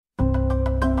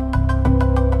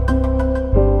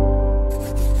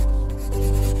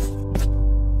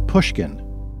Pushkin.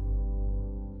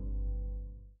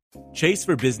 Chase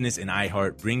for Business and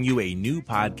iHeart bring you a new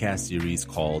podcast series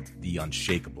called The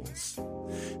Unshakables.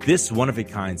 This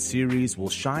one-of-a-kind series will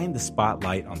shine the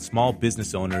spotlight on small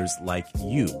business owners like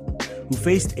you, who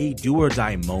faced a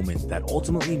do-or-die moment that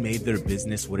ultimately made their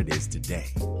business what it is today.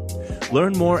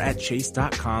 Learn more at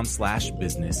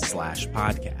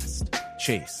chase.com/business/podcast.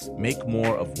 Chase, make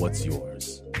more of what's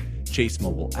yours. Chase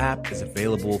mobile app is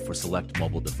available for select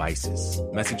mobile devices.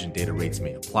 Message and data rates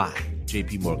may apply.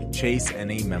 J.P. Morgan Chase,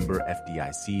 N.A. member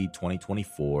FDIC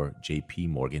 2024, J.P.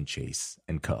 Morgan Chase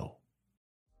 & Co.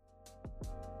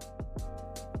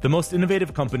 The most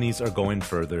innovative companies are going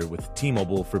further with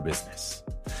T-Mobile for Business.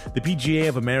 The PGA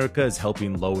of America is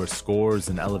helping lower scores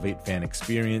and elevate fan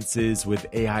experiences with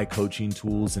AI coaching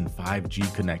tools and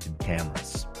 5G connected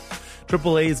cameras.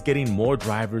 AAA is getting more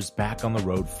drivers back on the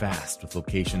road fast with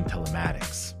location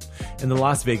telematics. And the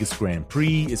Las Vegas Grand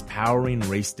Prix is powering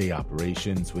race day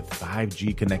operations with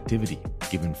 5G connectivity,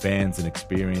 giving fans an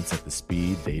experience at the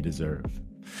speed they deserve.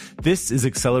 This is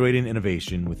accelerating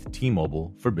innovation with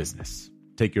T-Mobile for Business.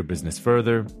 Take your business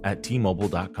further at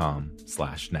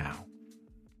T-Mobile.com/now.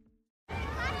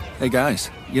 Hey guys,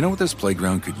 you know what this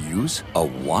playground could use? A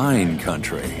wine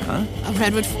country, huh? A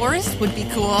redwood forest would be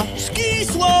cool. Ski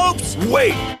slopes!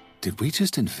 Wait! Did we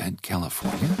just invent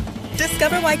California?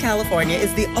 Discover why California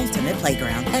is the ultimate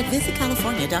playground at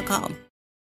visitcalifornia.com.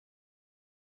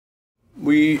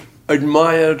 We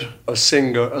admired a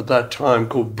singer at that time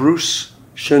called Bruce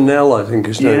Chanel, I think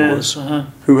his name was,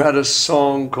 who had a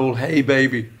song called Hey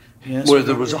Baby, where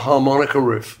there was a harmonica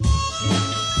riff.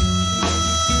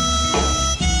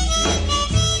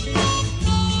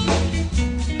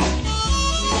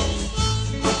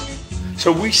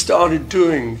 So we started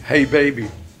doing Hey Baby.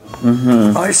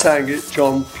 Mm-hmm. I sang it,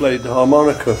 John played the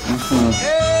harmonica. Mm-hmm.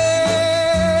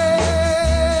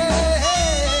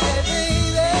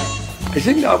 I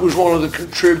think that was one of the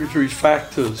contributory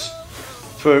factors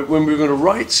for when we were going to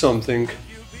write something.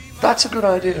 That's a good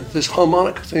idea. This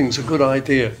harmonica thing's a good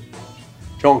idea.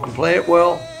 John can play it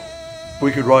well.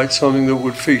 We could write something that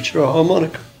would feature a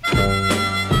harmonica.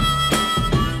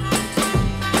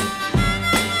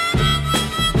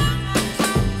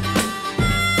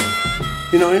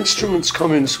 You know, instruments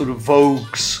come in sort of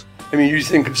vogues. I mean, you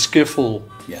think of skiffle.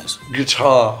 Yes.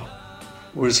 Guitar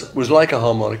was like a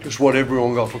harmonica. It's what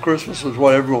everyone got for Christmas. It was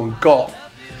what everyone got.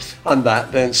 And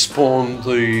that then spawned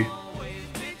the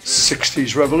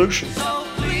 60s revolution.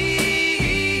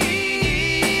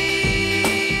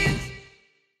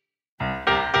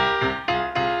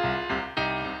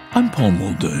 I'm Paul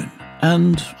Muldoon,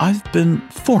 and I've been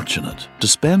fortunate to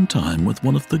spend time with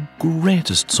one of the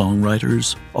greatest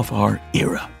songwriters of our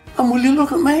era. And will you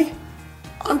look at me?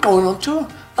 I'm going on tour.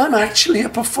 I'm actually a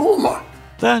performer.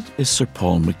 That is Sir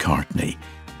Paul McCartney.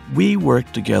 We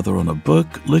worked together on a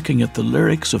book looking at the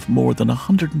lyrics of more than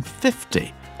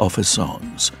 150 of his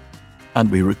songs, and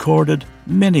we recorded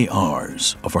many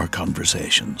hours of our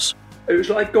conversations. It was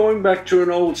like going back to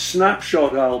an old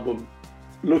Snapshot album,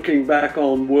 looking back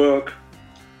on work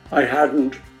I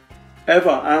hadn't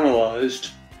ever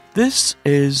analysed. This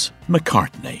is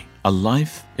McCartney, A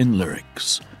Life in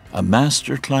Lyrics, a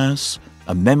masterclass,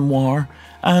 a memoir,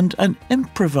 and an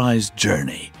improvised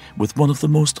journey with one of the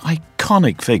most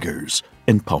iconic figures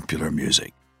in popular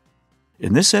music.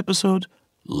 In this episode,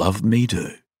 Love Me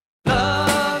Do.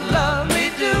 Love me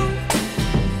do.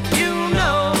 You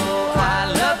know I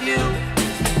love you.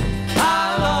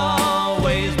 I'll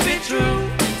always be true.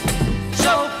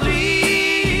 So please,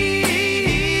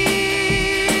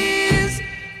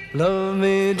 love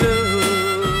me do.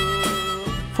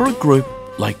 For a group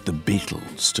like the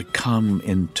Beatles to come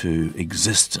into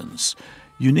existence,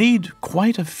 you need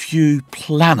quite a few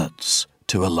planets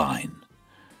to align.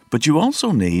 But you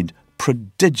also need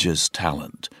prodigious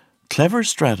talent, clever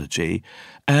strategy,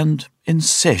 and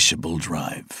insatiable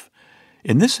drive.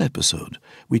 In this episode,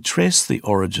 we trace the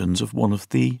origins of one of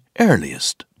the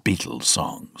earliest Beatles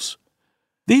songs.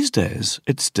 These days,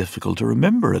 it's difficult to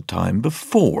remember a time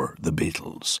before the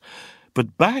Beatles.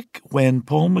 But back when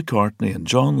Paul McCartney and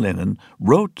John Lennon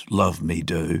wrote Love Me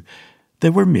Do,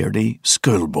 they were merely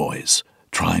schoolboys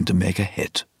trying to make a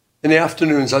hit. In the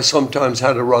afternoons, I sometimes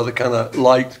had a rather kind of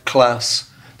light class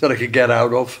that I could get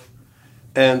out of.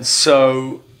 And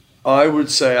so I would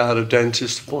say I had a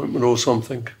dentist appointment or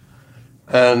something.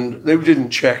 And they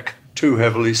didn't check too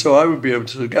heavily. So I would be able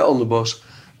to get on the bus,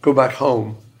 go back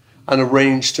home, and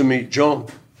arrange to meet John,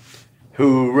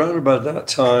 who around about that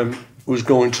time was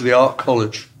going to the art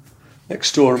college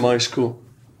next door to my school.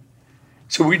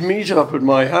 So we'd meet up at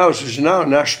my house, which is now a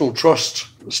National Trust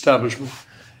establishment,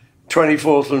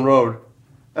 24th and Road.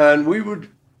 And we would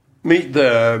meet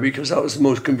there because that was the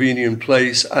most convenient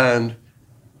place, and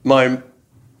my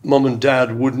mum and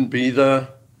dad wouldn't be there.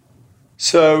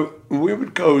 So we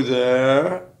would go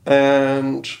there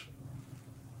and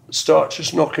start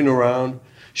just knocking around,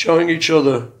 showing each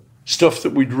other stuff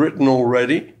that we'd written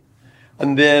already,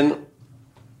 and then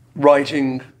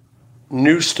writing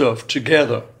new stuff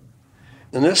together.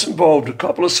 And this involved a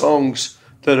couple of songs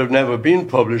that have never been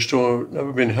published or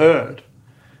never been heard.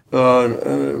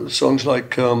 Songs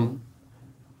like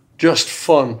Just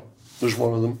Fun was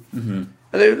one of them. Mm-hmm.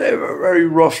 And they were very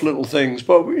rough little things,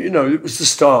 but, you know, it was the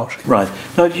start. Right.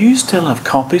 Now, do you still have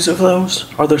copies of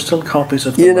those? Are there still copies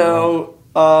of them? You know,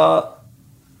 I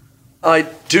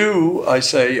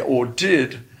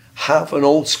did have an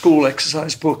old school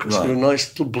exercise book. It's got a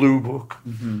nice little blue book,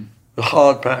 a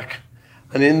hardback.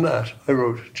 And in that, I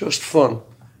wrote, Just Fun.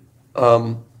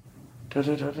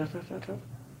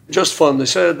 Just fun. They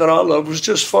said that our love was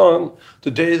just fun.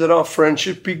 The day that our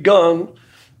friendship begun,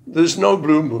 there's no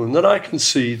blue moon that I can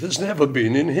see. There's never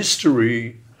been in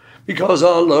history, because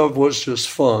our love was just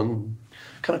fun.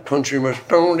 Kind of country was.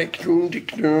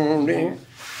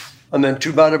 And then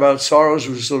Too Bad About Sorrows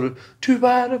was sort of, too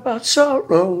bad about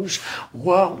sorrows,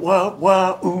 wah, wah,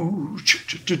 wah, ooh,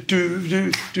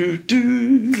 do.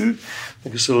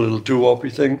 Like a sort of little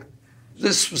doo-woppy thing.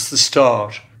 This was the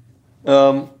start.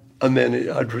 And then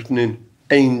I'd written in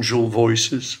angel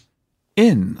voices.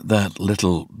 In that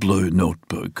little blue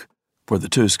notebook, where the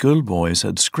two schoolboys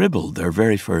had scribbled their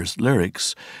very first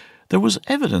lyrics, there was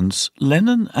evidence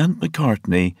Lennon and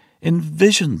McCartney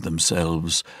envisioned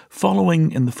themselves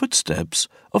following in the footsteps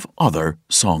of other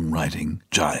songwriting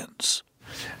giants.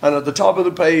 And at the top of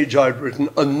the page, I'd written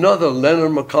another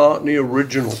Lennon-McCartney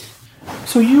original.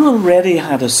 So you already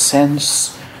had a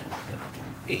sense,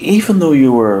 even though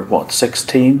you were,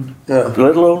 16? Yeah. A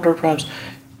little older, perhaps,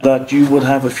 that you would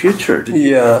have a future.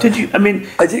 Did you? I mean,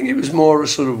 I think it was more a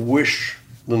sort of wish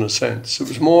than a sense. It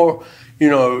was more, you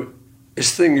know,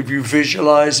 this thing, if you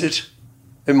visualize it,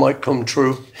 it might come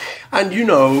true. And, you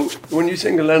know, when you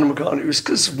think of Lennon McCartney, it was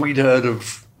because we'd heard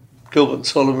of Gilbert and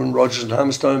Sullivan, Rodgers and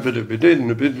Hammerstein, a bit of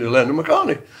Lennon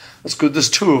McCartney. That's good. There's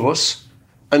two of us,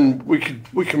 and we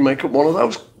can make up one of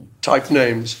those type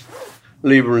names.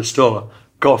 Lieber and Stoller,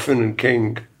 Goffin and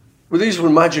King. Well, these were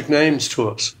magic names to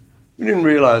us. We didn't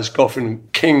realise Goffin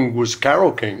and King was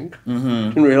Carole King. Mm-hmm.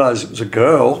 Didn't realise it was a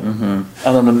girl. Mm-hmm.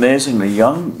 And an amazingly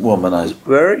young woman.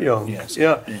 Very young, yes.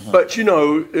 Yeah. Mm-hmm. But, you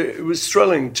know, it was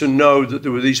thrilling to know that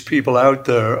there were these people out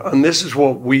there, and this is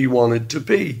what we wanted to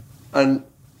be. And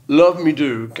Love Me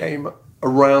Do came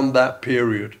around that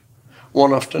period,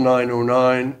 1 after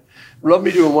 909. Love Me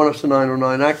Do and 1 after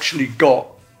 909 actually got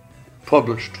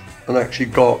published and actually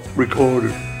got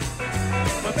recorded.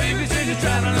 My baby says you're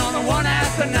traveling on the 1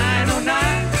 after 909.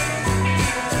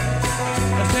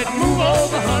 I said, move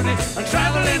over, honey, I'm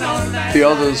traveling on that. The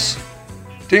others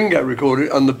didn't get recorded,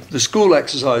 and the school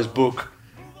exercise book,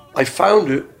 I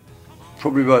found it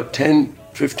probably about 10,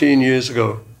 15 years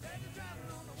ago.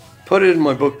 Put it in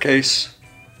my bookcase,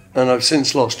 and I've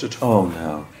since lost it. Oh,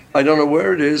 no. I don't know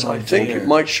where it is. I think it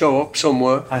might show up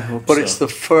somewhere. I hope but so. It's the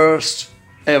first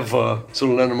ever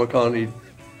sort of Lennon McCartney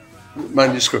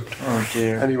manuscript. Oh,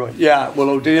 dear. Anyway, yeah, well,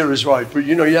 oh dear is right, but,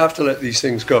 you know, you have to let these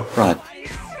things go. Right.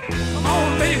 Come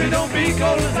on, baby, don't be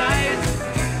cold as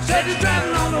ice. Said you're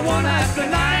traveling on the 1 after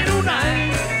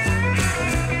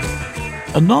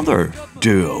 909. Another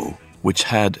duo which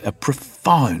had a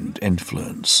profound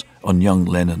influence on young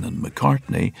Lennon and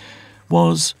McCartney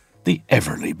was the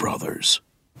Everly Brothers.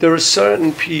 There are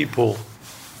certain people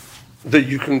that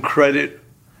you can credit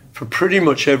for pretty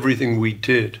much everything we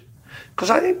did,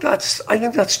 because I think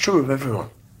that's true of everyone.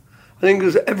 I think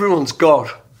that everyone's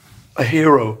got a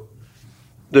hero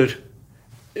that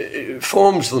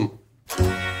forms them.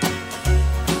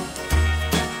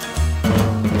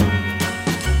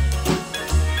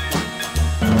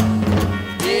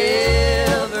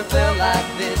 Never felt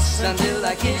like this until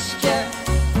I kissed you.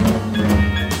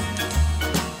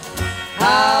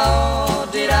 How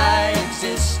did I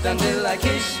exist until I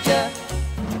kissed you?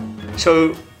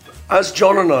 So, as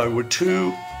John and I were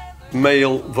two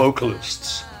male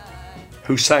vocalists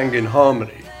who sang in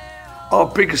harmony, our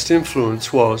biggest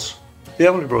influence was the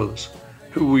Everly Brothers,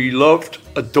 who we loved,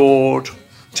 adored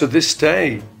to this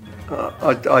day.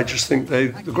 I just think they're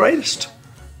the greatest.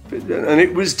 And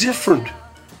it was different.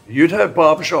 You'd heard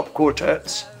barbershop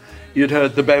quartets, you'd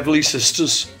heard the Beverly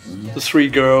Sisters, the three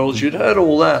girls, you'd heard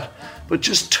all that. But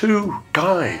just two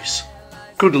guys,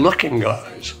 good-looking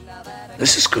guys.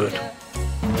 This is good.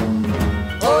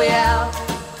 Oh yeah,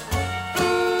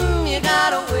 you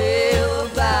got a way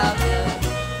about you.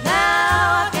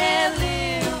 Now I can't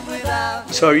live without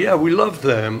you. So yeah, we loved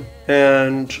them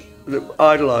and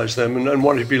idolized them and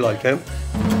wanted to be like them.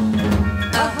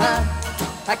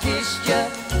 I kissed you.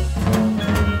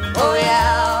 Oh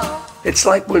yeah. It's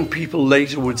like when people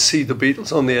later would see the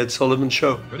Beatles on the Ed Sullivan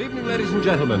Show. Good evening, ladies and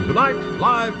gentlemen. Tonight,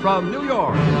 live from New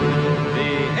York,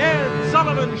 the Ed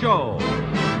Sullivan Show.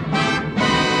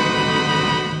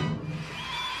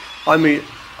 I meet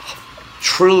a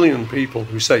trillion people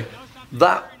who say,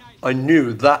 that, I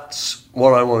knew that's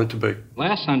what I wanted to be.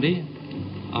 Last Sunday,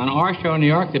 on our show in New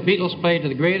York, the Beatles played to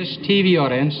the greatest TV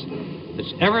audience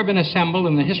that's ever been assembled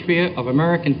in the history of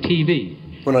American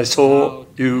TV. When I saw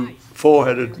you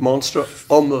four-headed monster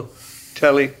on the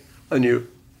telly, I knew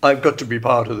I've got to be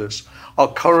part of this.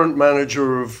 Our current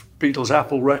manager of Beatles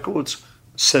Apple Records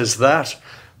says that.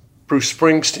 Bruce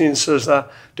Springsteen says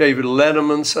that. David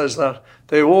Letterman says that.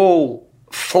 They all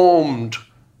formed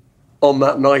on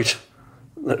that night,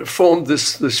 formed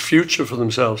this future for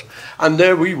themselves. And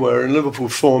there we were in Liverpool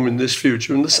forming this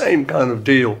future in the same kind of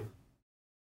deal.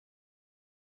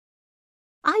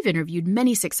 I've interviewed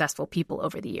many successful people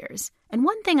over the years, and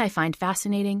one thing I find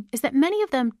fascinating is that many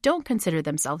of them don't consider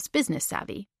themselves business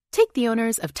savvy. Take the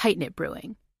owners of Tight Knit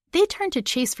Brewing. They turned to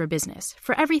Chase for Business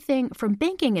for everything from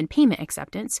banking and payment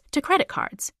acceptance to credit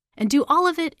cards, and do all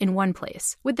of it in one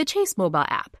place with the Chase mobile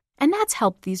app. And that's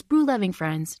helped these brew-loving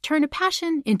friends turn a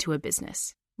passion into a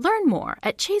business. Learn more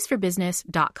at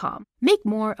chaseforbusiness.com. Make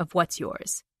more of what's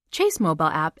yours. Chase mobile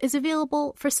app is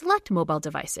available for select mobile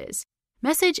devices.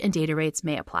 Message and data rates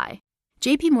may apply.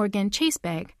 J.P. Morgan Chase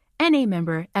Bank, N.A.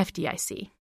 member FDIC.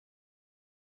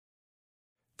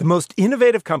 The most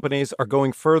innovative companies are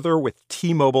going further with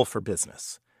T-Mobile for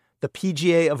Business. The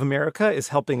PGA of America is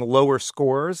helping lower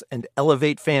scores and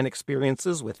elevate fan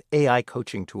experiences with AI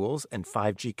coaching tools and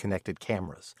 5G connected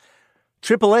cameras.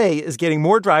 AAA is getting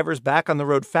more drivers back on the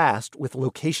road fast with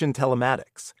location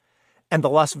telematics. And the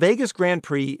Las Vegas Grand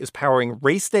Prix is powering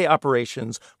race day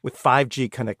operations with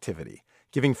 5G connectivity,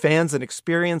 giving fans an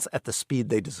experience at the speed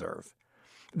they deserve.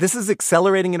 This is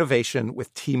accelerating innovation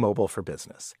with T-Mobile for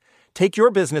Business. Take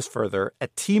your business further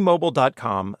at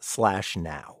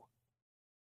T-Mobile.com/now.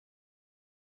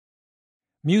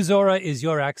 Musora is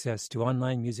your access to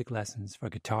online music lessons for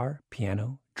guitar,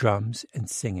 piano, drums, and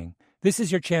singing. This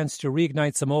is your chance to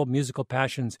reignite some old musical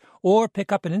passions or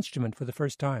pick up an instrument for the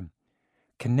first time.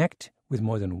 Connect with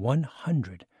more than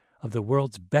 100 of the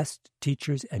world's best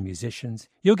teachers and musicians.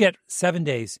 You'll get 7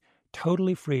 days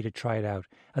totally free to try it out,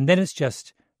 and then it's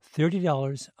just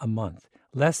 $30 a month,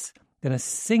 less than a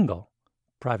single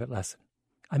private lesson.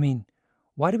 I mean,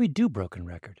 why do we do Broken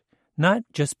Record? Not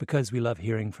just because we love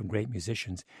hearing from great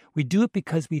musicians. We do it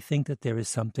because we think that there is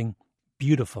something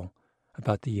beautiful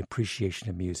about the appreciation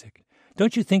of music.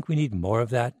 Don't you think we need more of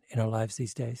that in our lives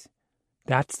these days?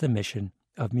 That's the mission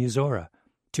of Musora,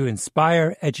 to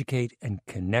inspire, educate, and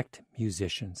connect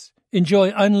musicians.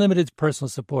 Enjoy unlimited personal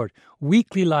support,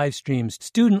 weekly live streams,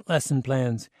 student lesson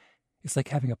plans. It's like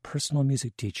having a personal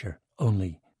music teacher,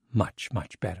 only much,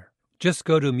 much better. Just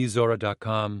go to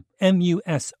Musora.com,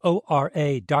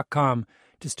 Musora.com,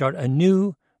 to start a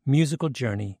new musical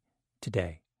journey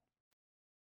today.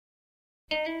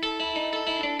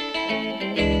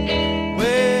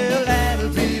 Well, that'll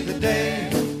be the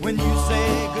day when you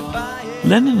say goodbye.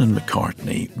 Lennon and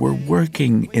McCartney were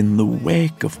working in the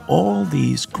wake of all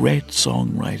these great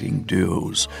songwriting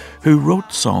duos who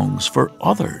wrote songs for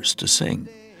others to sing,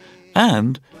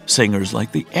 and singers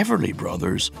like the Everly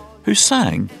Brothers who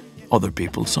sang other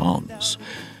people's songs.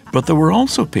 But there were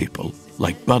also people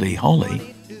like Buddy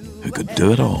Holly who could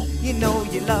do it all. You know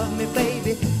you love me,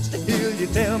 baby. Still you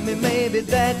tell me maybe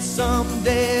that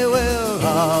someday, well,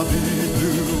 I'll be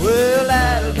through. Well,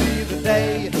 that'll be the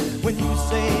day when you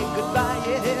say goodbye.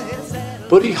 Yes,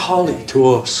 Buddy Holly to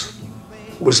us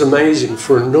was amazing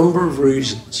for a number of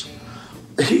reasons.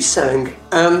 He sang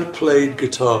and played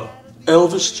guitar.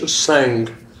 Elvis just sang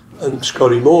and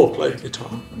Scotty Moore played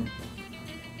guitar.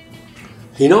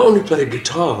 He not only played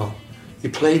guitar, he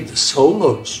played the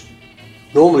solos.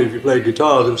 Normally if you played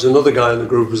guitar, there was another guy in the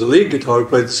group who was a lead guitar who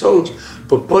played the solos,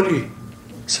 but Buddy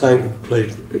sang,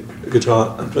 played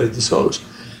guitar and played the solos.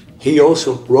 He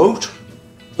also wrote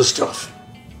the stuff.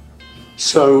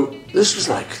 So this was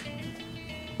like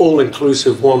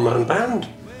all-inclusive one-man band.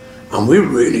 And we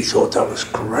really thought that was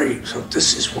great. So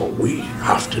this is what we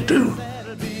have to do.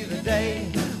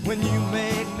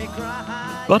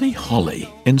 Buddy Holly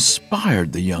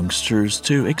inspired the youngsters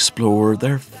to explore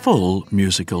their full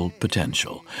musical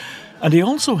potential. And he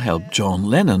also helped John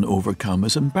Lennon overcome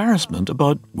his embarrassment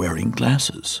about wearing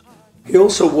glasses. He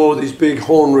also wore these big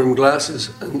horn-rimmed glasses,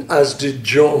 and as did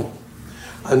John.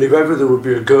 And if ever there would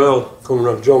be a girl coming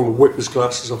up, John would whip his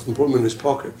glasses off and put them in his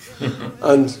pocket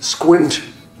and squint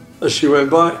as she went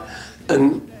by.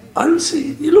 And I would say,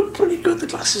 you look pretty good, the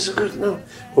glasses are good now.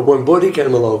 But when Buddy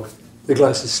came along, the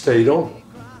glasses stayed on.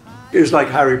 It was like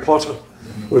Harry Potter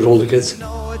with all the kids.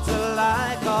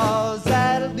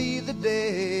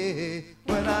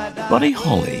 Buddy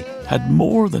Holly had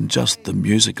more than just the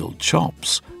musical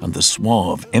chops and the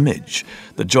suave image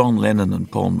that John Lennon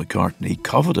and Paul McCartney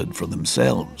coveted for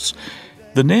themselves.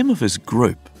 The name of his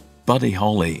group, Buddy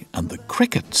Holly and the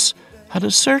Crickets, had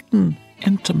a certain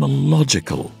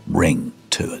entomological ring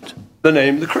to it. The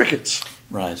name, the Crickets.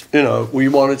 Right. You know, we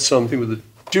wanted something with a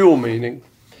dual meaning.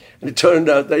 And it turned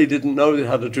out they didn't know they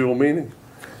had a dual meaning.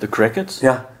 The Crickets?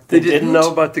 Yeah. They didn't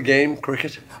know about the game,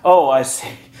 cricket. Oh, I see.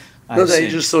 They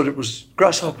just thought it was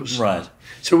grasshoppers. Right.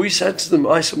 So we said to them,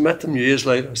 I met them years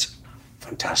later, I said,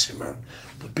 fantastic, man,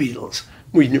 the Beatles.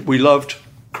 We loved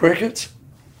cricket,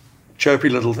 chirpy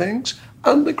little things,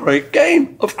 and the great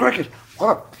game of cricket.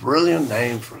 What a brilliant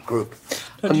name for a group.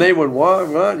 And they went, what?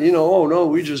 Oh no,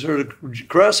 we just heard a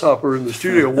grasshopper in the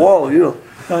studio wall,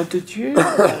 Now, did you,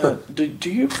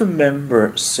 do you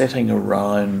remember sitting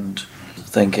around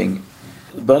thinking,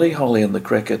 Buddy Holly and the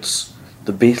Crickets,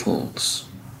 the Beatles,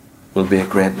 will be a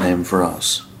great name for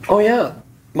us? Oh yeah.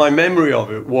 My memory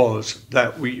of it was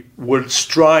that we were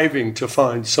striving to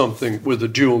find something with a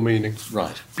dual meaning.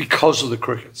 Right. Because of the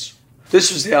Crickets.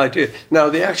 This was the idea. Now,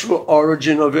 the actual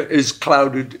origin of it is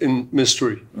clouded in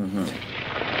mystery. Mm-hmm.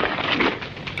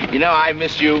 I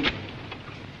missed you.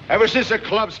 Ever since the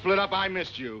club split up, I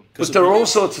missed you. But there are all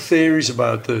sorts of theories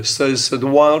about this. There's the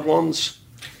Wild Ones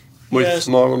with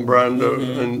Marlon Brando.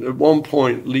 Mm-hmm. And at one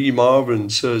point, Lee Marvin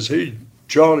says, hey,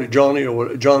 Johnny, I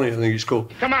think he's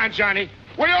called. Come on, Johnny.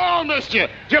 We all missed you.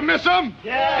 Did you miss him?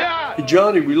 Yeah. Hey,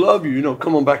 Johnny, we love you.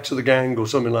 Come on back to the gang or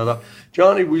something like that.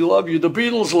 Johnny, we love you. The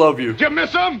Beatles love you. Did you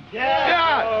miss them?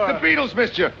 Yeah. The Beatles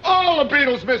missed you. All the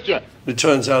Beatles missed you. It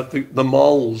turns out the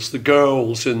moles, the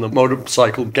girls in the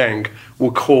motorcycle gang,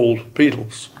 were called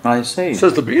Beatles. I see. It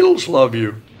says the Beatles love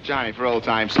you. Johnny, for old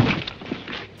times.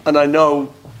 And I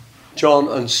know John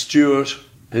and Stuart,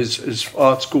 his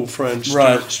art school friend,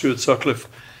 Stuart Sutcliffe,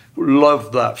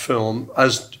 loved that film,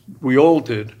 as we all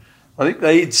did. I think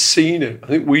they'd seen it. I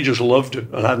think we just loved it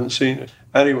and hadn't seen it.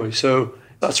 Anyway, so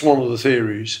that's one of the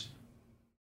theories.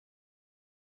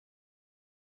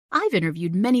 I've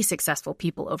interviewed many successful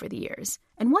people over the years,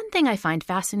 and one thing I find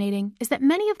fascinating is that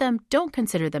many of them don't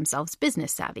consider themselves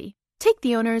business savvy. Take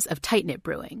the owners of Tight Knit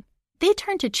Brewing. They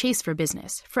turn to Chase for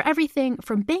Business for everything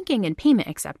from banking and payment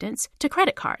acceptance to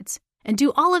credit cards, and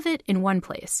do all of it in one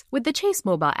place with the Chase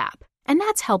mobile app. And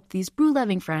that's helped these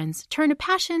brew-loving friends turn a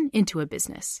passion into a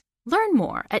business. Learn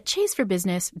more at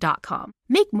chaseforbusiness.com.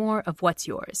 Make more of what's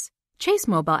yours. Chase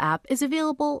mobile app is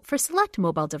available for select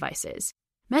mobile devices.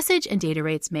 Message and data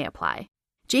rates may apply.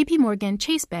 J.P. Morgan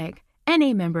Chase Bank,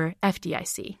 N.A. member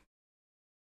FDIC.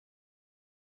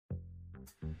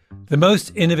 The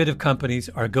most innovative companies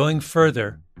are going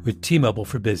further with T-Mobile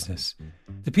for Business.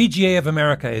 The PGA of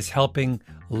America is helping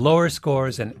lower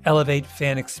scores and elevate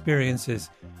fan experiences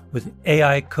with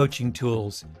AI coaching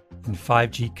tools and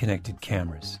 5G connected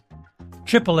cameras.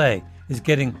 AAA is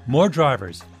getting more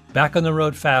drivers back on the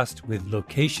road fast with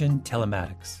location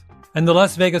telematics. And the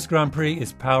Las Vegas Grand Prix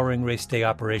is powering race day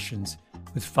operations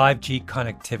with 5G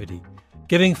connectivity,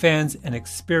 giving fans an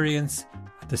experience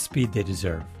at the speed they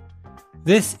deserve.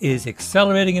 This is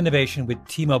accelerating innovation with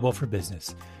T-Mobile for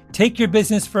Business. Take your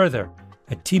business further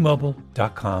at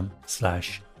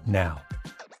T-Mobile.com/now.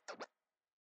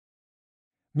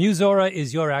 Musora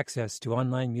is your access to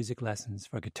online music lessons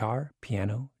for guitar,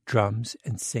 piano, drums,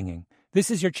 and singing. This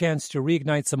is your chance to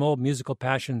reignite some old musical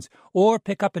passions or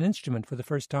pick up an instrument for the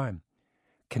first time.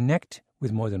 Connect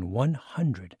with more than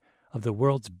 100 of the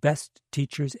world's best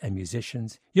teachers and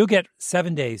musicians. You'll get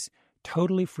 7 days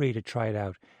totally free to try it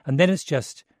out, and then it's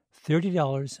just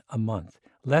 $30 a month,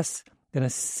 less than a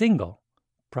single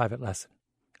private lesson.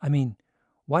 I mean,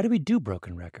 why do we do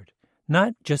Broken Record?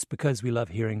 Not just because we love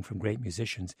hearing from great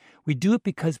musicians. We do it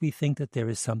because we think that there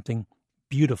is something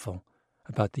beautiful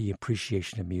about the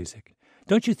appreciation of music.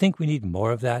 Don't you think we need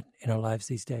more of that in our lives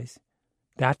these days?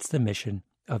 That's the mission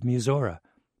of Musora,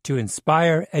 to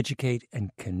inspire, educate, and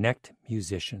connect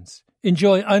musicians.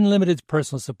 Enjoy unlimited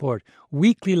personal support,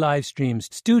 weekly live streams,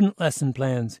 student lesson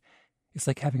plans. It's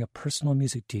like having a personal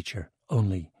music teacher,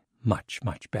 only much,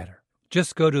 much better.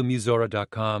 Just go to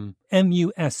Musora.com,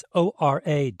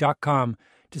 Musora.com,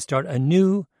 to start a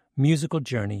new musical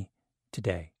journey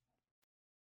today.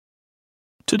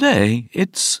 Today,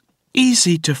 it's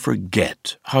Easy to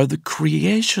forget how the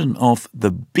creation of the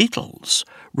Beatles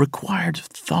required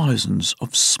thousands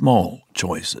of small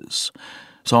choices.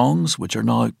 Songs which are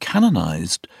now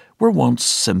canonised were once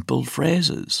simple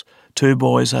phrases, two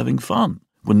boys having fun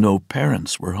when no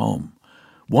parents were home,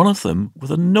 one of them with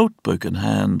a notebook in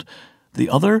hand, the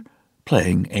other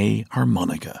playing a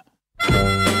harmonica.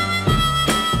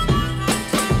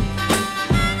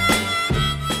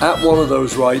 At one of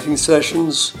those writing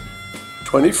sessions,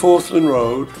 24th Lynn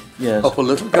Road, Yes. up a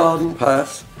little garden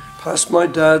path, past my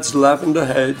dad's lavender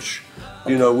hedge.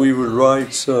 You know, we would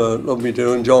write Love Me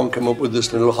Do, and John came up with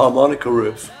this little harmonica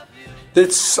riff.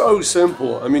 It's so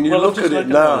simple. I mean, you look at it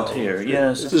now, here,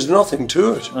 yes. there's nothing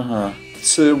to it.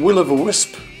 It's a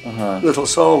will-o'-the-wisp little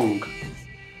song.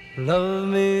 Love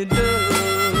me do,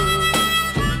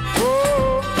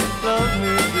 oh, love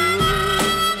me do.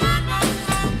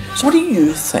 So what do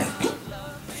you think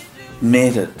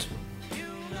made it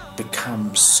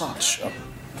become such a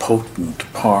potent,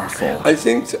 powerful... I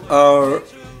think our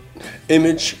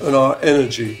image and our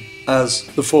energy as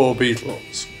the four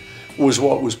Beatles was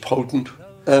what was potent,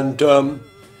 and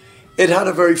it had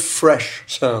a very fresh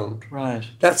sound. Right.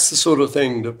 That's the sort of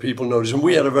thing that people notice, and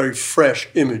we had a very fresh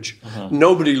image.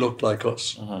 Nobody looked like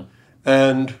us,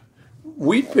 and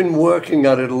we'd been working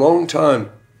at it a long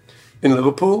time in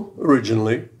Liverpool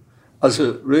originally as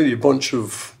a bunch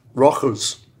of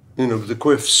rockers, you know, with the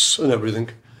quiffs and everything.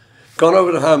 Gone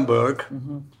over to Hamburg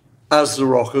as the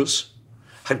rockers,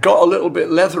 had got a little bit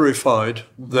leatherified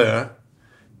there,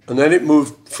 and then it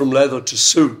moved from leather to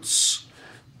suits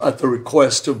at the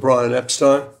request of Brian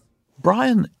Epstein.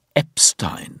 Brian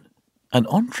Epstein, an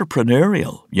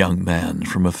entrepreneurial young man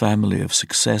from a family of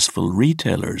successful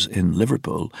retailers in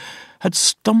Liverpool, had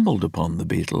stumbled upon the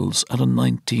Beatles at a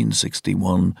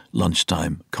 1961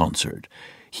 lunchtime concert.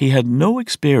 He had no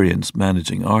experience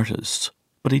managing artists,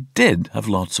 but he did have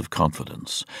lots of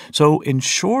confidence. So in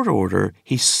short order,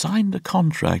 he signed a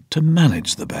contract to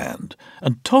manage the band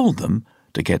and told them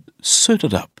to get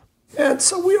suited up. And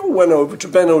so we all went over to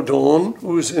Ben O'Dawn,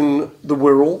 who was in the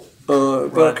Wirral,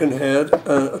 Birkenhead,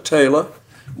 a tailor.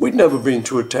 We'd never been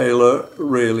to a tailor,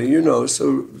 really, you know,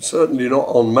 so certainly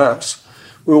not en masse.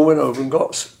 We all went over and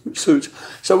got suits.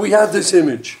 So we had this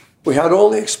image. We had all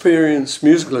the experience,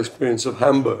 musical experience of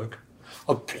Hamburg,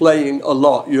 of playing a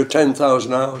lot. Your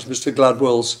 10,000 hours, Mr.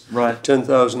 Gladwell's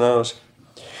 10,000 hours.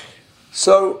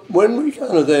 So when we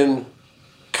kind of then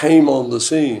came on the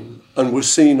scene and were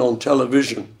seen on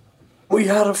television, we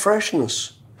had a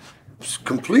freshness,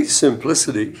 complete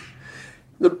simplicity.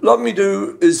 The Love Me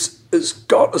Do is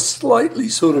got a slightly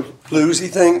sort of bluesy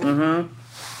thing. I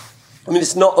mean,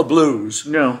 it's not a blues,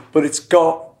 but it's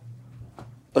got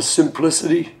a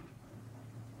simplicity,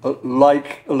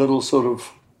 like a little sort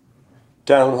of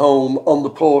down home on the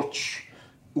porch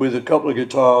with a couple of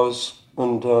guitars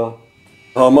and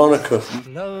harmonica.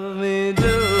 Love me do,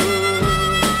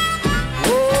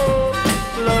 oh,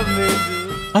 love me do.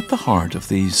 At the heart of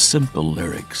these simple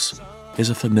lyrics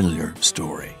is a familiar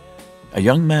story. A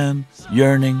young man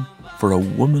yearning for a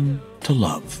woman to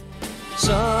love.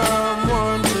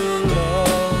 Someone to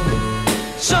love,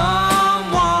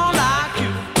 someone like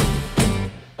you.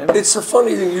 It's a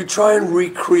funny thing, you try and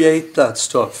recreate that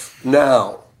stuff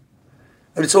now,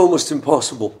 and it's almost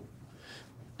impossible.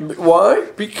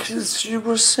 Why? Because you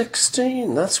were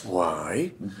 16, that's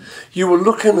why. You were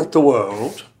looking at the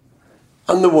world,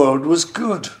 and the world was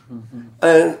good.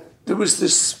 And there was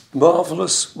this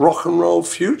marvellous rock and roll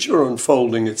future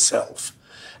unfolding itself.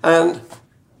 And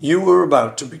you were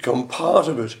about to become part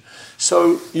of it.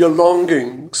 So your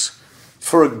longings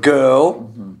for a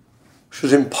girl, which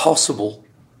was impossible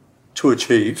to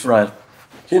achieve. Right.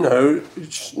 You know,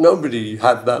 nobody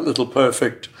had that little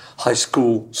perfect high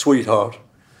school sweetheart.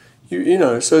 You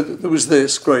know, so there was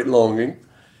this great longing.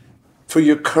 For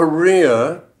your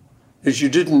career, is you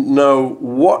didn't know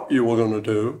what you were going to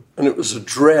do, and it was a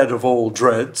dread of all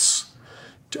dreads.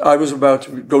 I was about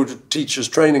to go to teachers'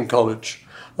 training college,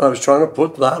 and I was trying to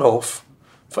put that off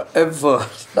forever.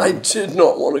 I did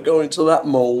not want to go into that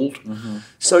mould.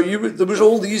 So there was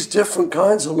all these different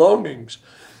kinds of longings.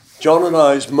 John and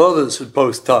I's mothers had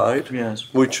both died,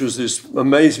 which was this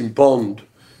amazing bond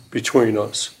between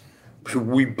us.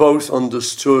 We both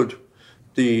understood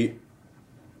the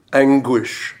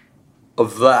anguish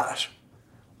of that.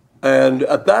 And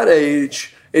at that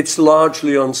age, it's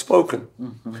largely unspoken.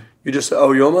 You just say,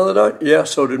 oh, your mother died? Yeah,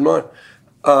 so did mine.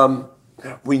 I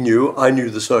knew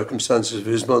the circumstances of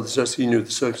his mother's death, he knew the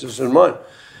circumstances of mine.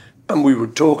 And we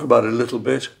would talk about it a little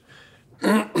bit.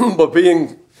 But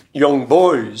being young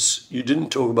boys, you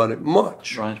didn't talk about it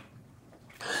much. Right.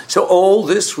 So all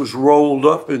this was rolled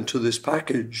up into this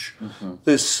package,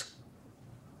 this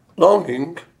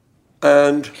longing,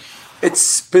 and it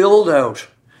spilled out,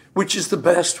 which is the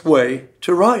best way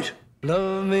to write.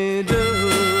 Love me do,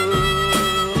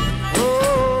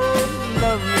 oh,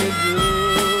 love me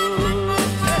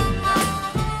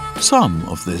do. Some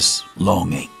of this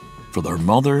longing for their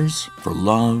mothers, for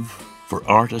love, for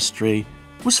artistry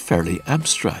was fairly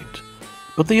abstract.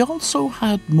 But they also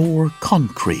had more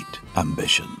concrete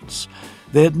ambitions.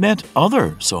 They had met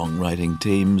other songwriting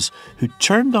teams who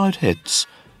churned out hits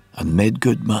and made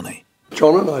good money.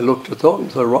 John and I looked at that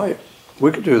and said, right,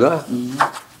 we could do that.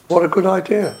 What a good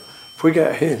idea. If we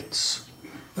get hits,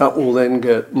 that will then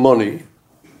get money,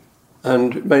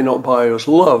 and it may not buy us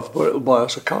love, but it'll buy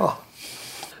us a car.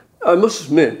 I must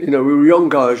admit, we were young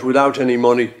guys without any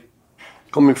money,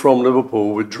 coming from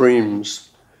Liverpool with dreams.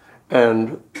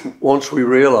 And once we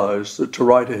realised that to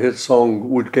write a hit song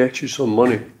would get you some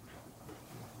money, it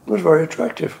was very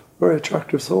attractive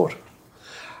thought.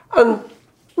 And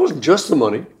it wasn't just the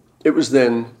money, it was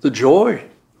then the joy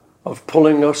of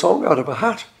pulling a song out of a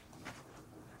hat,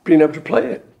 being able to play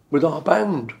it with our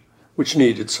band, which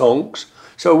needed songs.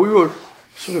 So we were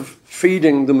sort of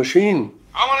feeding the machine.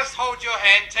 I want us to hold your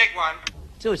hand, take one.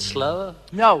 Do it slower.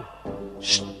 No.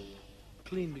 Shh.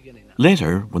 Clean beginning now.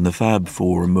 Later, when the Fab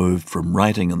Four moved from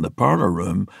writing in the parlour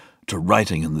room to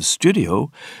writing in the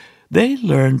studio, they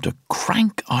learned to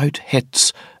crank out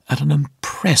hits at an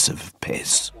impressive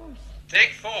pace.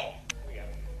 Take 4.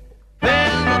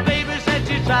 Well, my baby said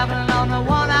she's traveling on the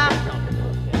one hour.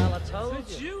 Well, I told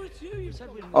you. It's you. You said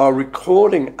we... Our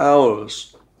recording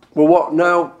hours were what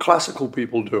now classical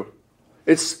people do.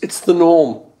 It's the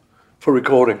norm for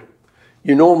recording.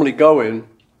 You normally go in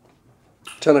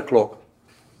 10 o'clock.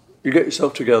 You get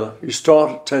yourself together. You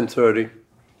start at 10:30.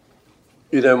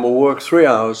 You then will work 3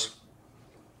 hours.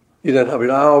 You then have an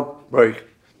hour break,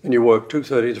 and you work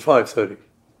 2:30 to 5:30.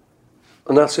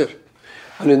 And that's it.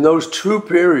 And in those 2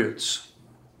 periods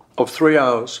of 3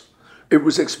 hours, it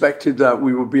was expected that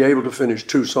we would be able to finish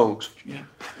 2 songs. Yeah.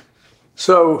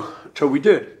 So we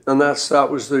did. And that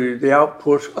was the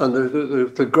output and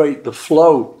the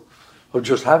flow of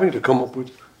just having to come up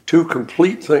with 2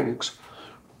 complete things.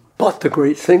 But the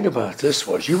great thing about this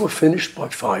was you were finished by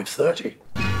 5:30.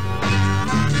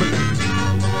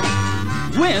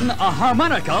 Win a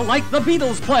harmonica like the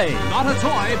Beatles play. Not a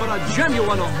toy, but a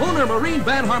genuine Hohner Marine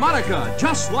Band harmonica,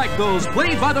 just like those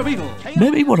played by the Beatles.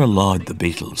 Maybe what allowed the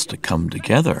Beatles to come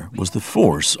together was the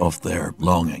force of their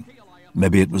longing.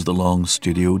 Maybe it was the long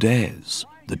studio days,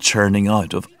 the churning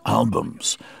out of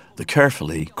albums, the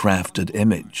carefully crafted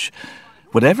image.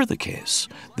 Whatever the case,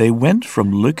 they went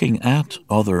from looking at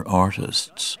other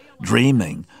artists,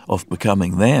 dreaming of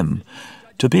becoming them,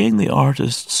 to being the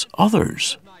artists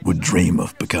others would dream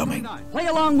of becoming. Play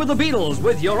along with the Beatles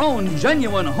with your own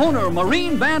genuine Hohner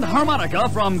Marine Band harmonica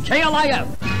from KLIF.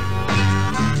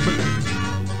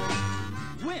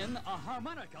 Win a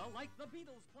harmonica like the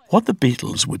Beatles play. What the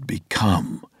Beatles would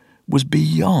become was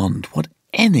beyond what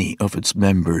any of its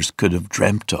members could have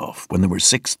dreamt of when they were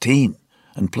 16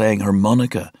 and playing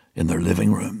harmonica in their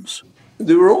living rooms.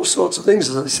 There were all sorts of things,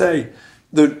 as I say,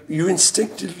 that you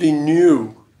instinctively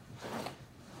knew.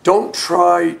 Don't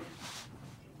try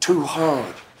too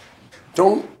hard.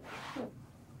 Don't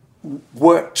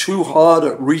work too hard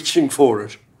at reaching for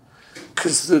it.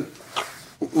 Because the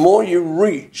more you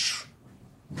reach,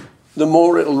 the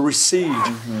more it'll recede.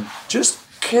 Mm-hmm. Just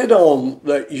kid on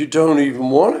that you don't even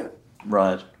want it.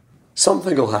 Right.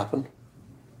 Something will happen.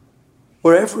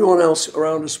 Where everyone else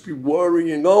around us be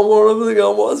worrying,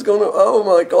 what's going on, oh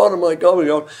my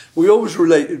God. We always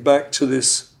related back to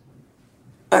this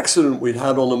accident we'd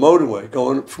had on the motorway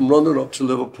going from London up to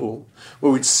Liverpool,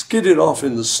 where we'd skidded off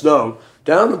in the snow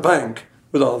down the bank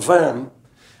with our van,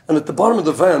 and at the bottom of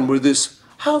the van were this,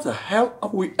 how the hell are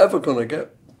we ever going to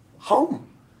get home?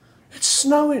 It's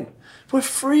snowing, we're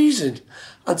freezing.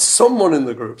 And someone in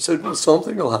the group said, well,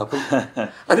 something will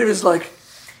happen. And it was like,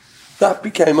 that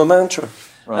became a mantra.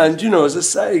 Right. And, as I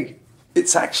say,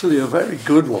 it's actually a very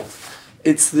good one.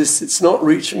 It's not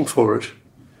reaching for it.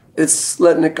 It's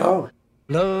letting it go.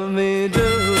 Love me do,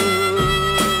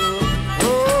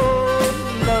 oh,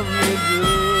 love me do.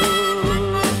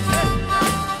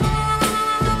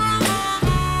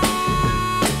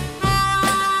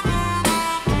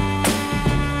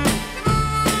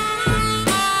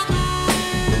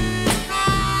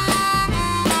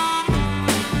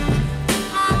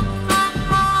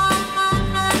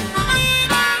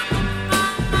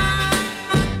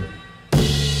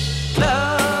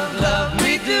 Love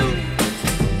me do.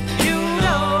 You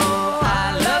know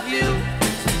I love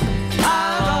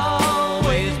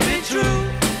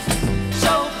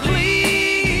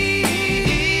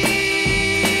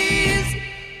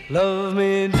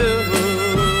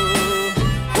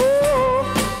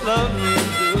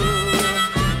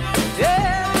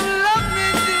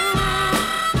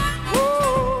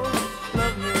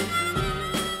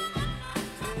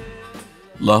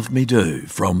Love Me Do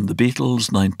from the Beatles'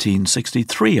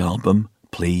 1963 album,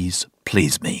 Please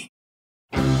Please Me.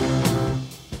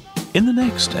 In the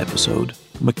next episode,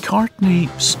 McCartney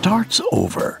starts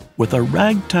over with a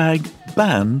ragtag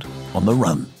band on the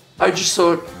run. I just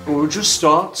thought, we'll just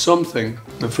start something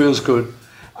that feels good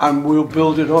and we'll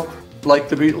build it up like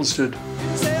the Beatles did.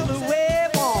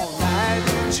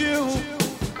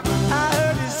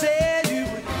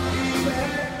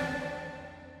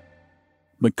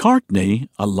 McCartney,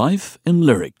 A Life in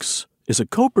Lyrics is a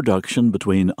co-production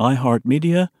between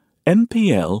iHeartMedia,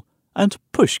 NPL and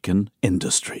Pushkin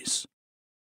Industries.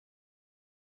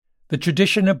 The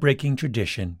tradition of breaking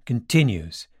tradition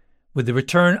continues with the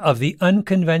return of the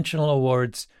Unconventional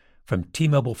Awards from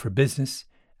T-Mobile for Business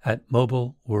at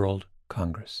Mobile World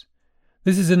Congress.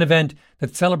 This is an event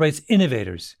that celebrates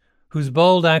innovators whose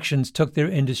bold actions took their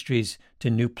industries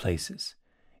to new places.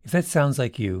 If that sounds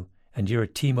like you and you're a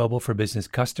T-Mobile for Business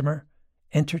customer,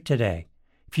 enter today.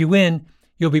 If you win,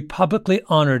 you'll be publicly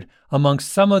honored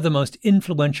amongst some of the most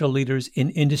influential leaders in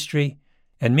industry.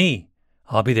 And me,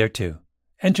 I'll be there too.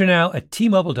 Enter now at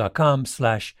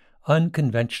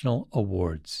tmobile.com/unconventional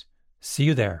awards. See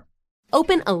you there.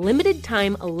 Open a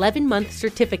limited-time 11-month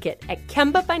certificate at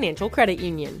Kemba Financial Credit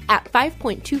Union. At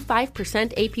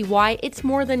 5.25% APY, it's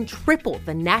more than triple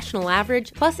the national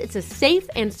average, plus it's a safe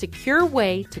and secure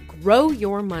way to grow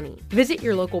your money. Visit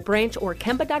your local branch or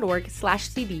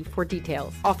kemba.org/cb for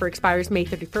details. Offer expires May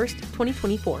 31st,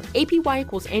 2024. APY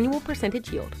equals annual percentage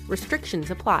yield.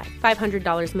 Restrictions apply.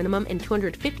 $500 minimum and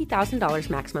 $250,000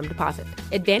 maximum deposit.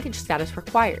 Advantage status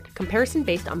required. Comparison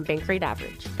based on bank rate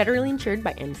average. Federally insured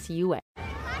by NCUA.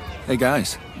 Hey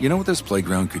guys, you know what this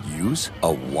playground could use?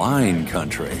 A wine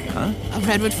country, huh? A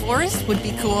redwood forest would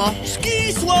be cool.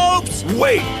 Ski slopes!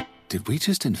 Wait! Did we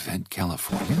just invent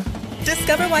California?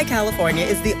 Discover why California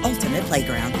is the ultimate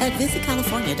playground at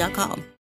visitcalifornia.com.